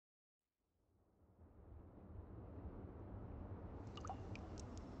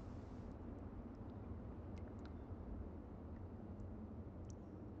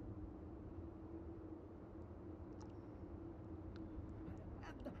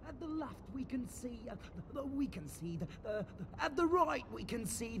the left we can see, at the right we can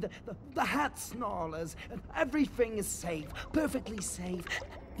see the hat snarlers. Everything is safe, perfectly safe.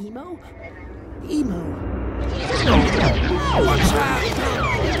 Emo? Emo. Watch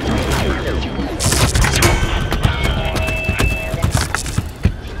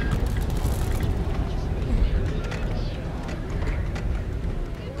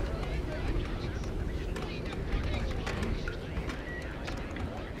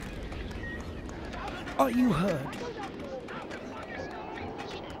Are you hurt?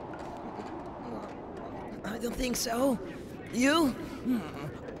 I don't think so. You?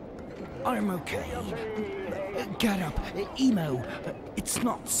 I'm okay. Get up. Emo, it's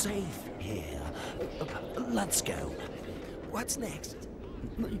not safe here. Let's go. What's next?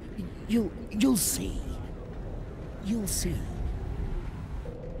 You'll see. You'll see.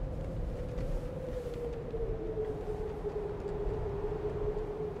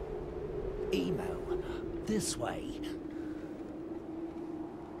 Emo, this way.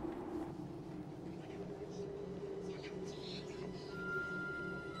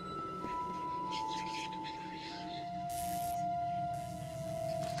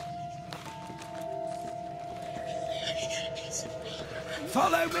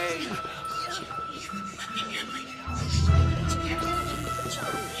 Follow me!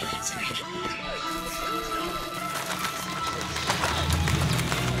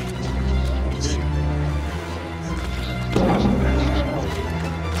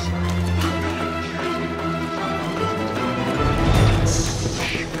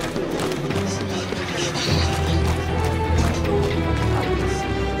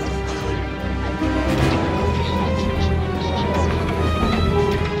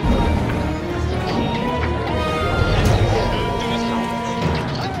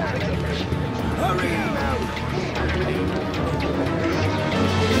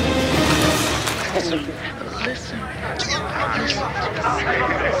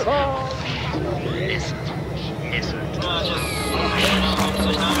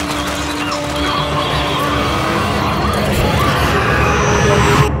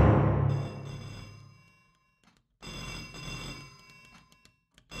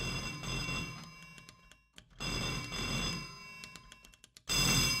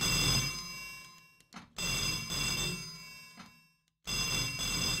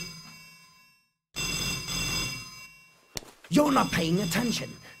 You're not paying attention.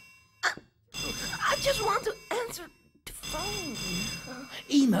 I just want to answer the phone.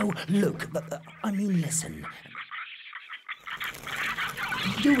 Emo, look, listen.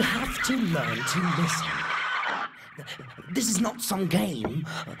 You have to learn to listen. This is not some game.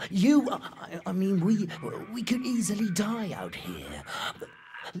 We could easily die out here.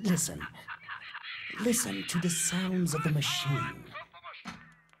 Listen. Listen to the sounds of the machine.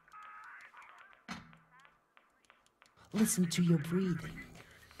 Listen to your breathing.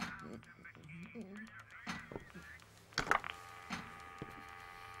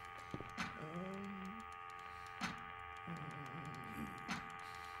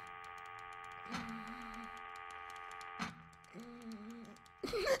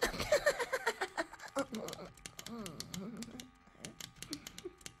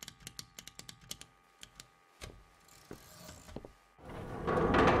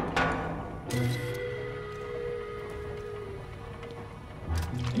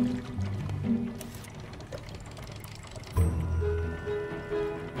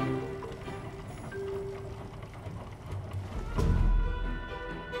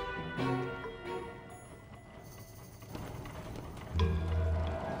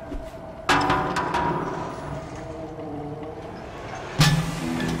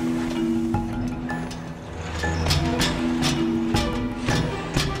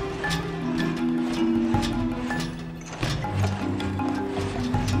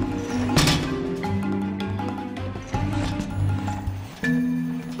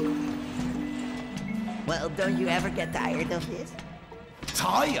 Well, don't you ever get tired of this?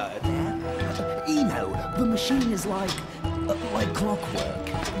 Tired? Emo, the machine is like clockwork.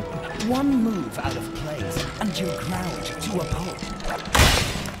 One move out of place and you're ground to a pulp.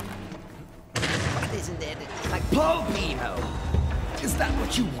 What isn't it? It's like Pulp, Emo! Is that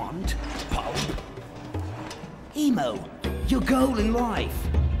what you want? Pulp? Emo, your goal in life.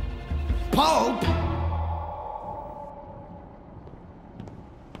 Pulp!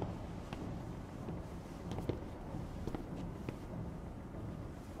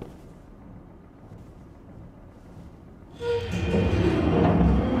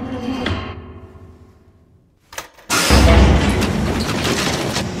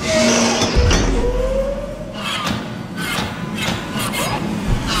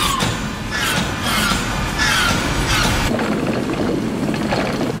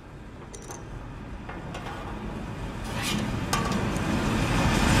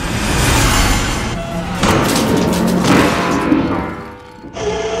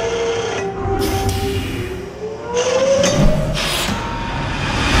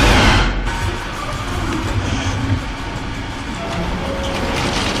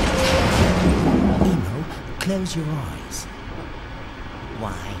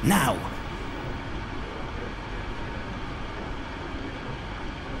 fine. Now!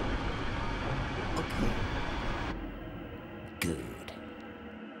 Okay. Good.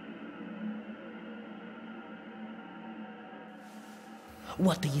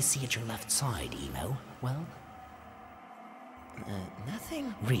 What do you see at your left side, Emo? Well?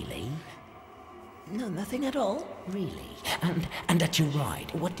 Nothing. Really? No, nothing at all. Really? And at your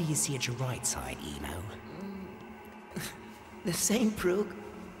right, what do you see at your right side, Emo? The same, Brooke.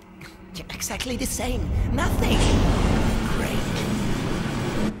 Exactly the same. Nothing. Great.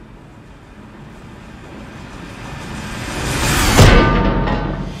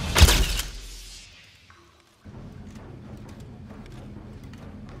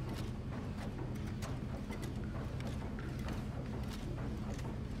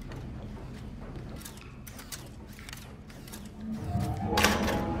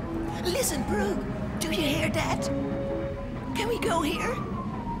 Listen, Brooke. Do you hear that? Can we go here?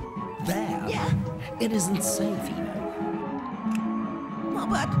 There? Yeah. It isn't safe, Emo. Well,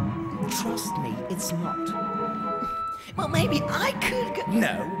 but... Trust me, it's not. Well, maybe I could go...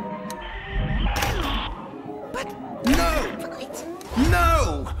 No. But... No! But...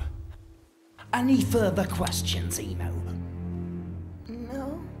 No! Any further questions, Emo?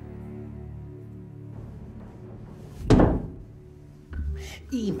 No.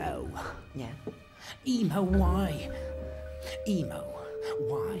 Emo. Yeah? Emo, why? Emo,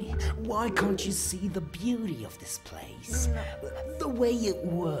 why? Why can't you see the beauty of this place? The way it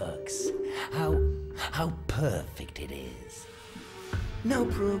works. How perfect it is. No,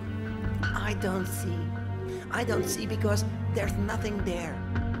 Brooke. I don't see. I don't see because there's nothing there.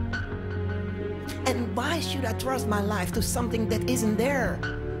 And why should I trust my life to something that isn't there?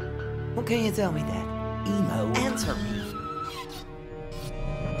 Well, can you tell me that? Emo. Answer me.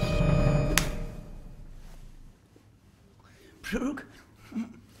 Brooke,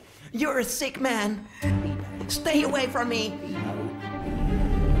 you're a sick man. Stay away from me.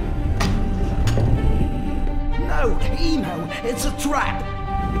 No, Emo, it's a trap.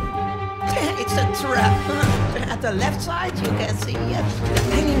 It's a trap. At the left side, you can see it. The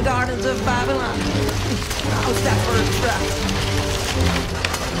Hanging Gardens of Babylon. How's that for a trap?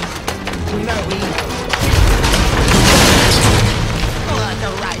 No, Emo. Oh, at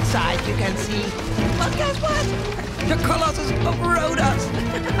the right side, you can see. But guess what? The Colossus overrode us.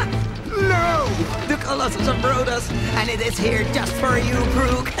 No! The Colossus overrode us, and it is here just for you,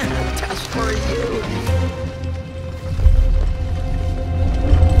 Brooke. Just for you.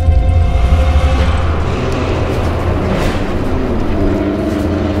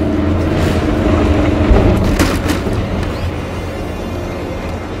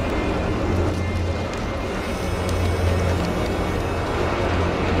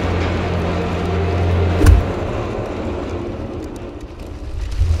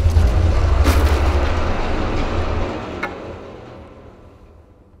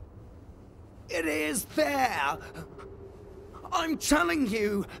 It is there! I'm telling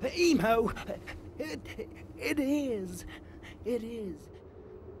you, Emo, it is. It is.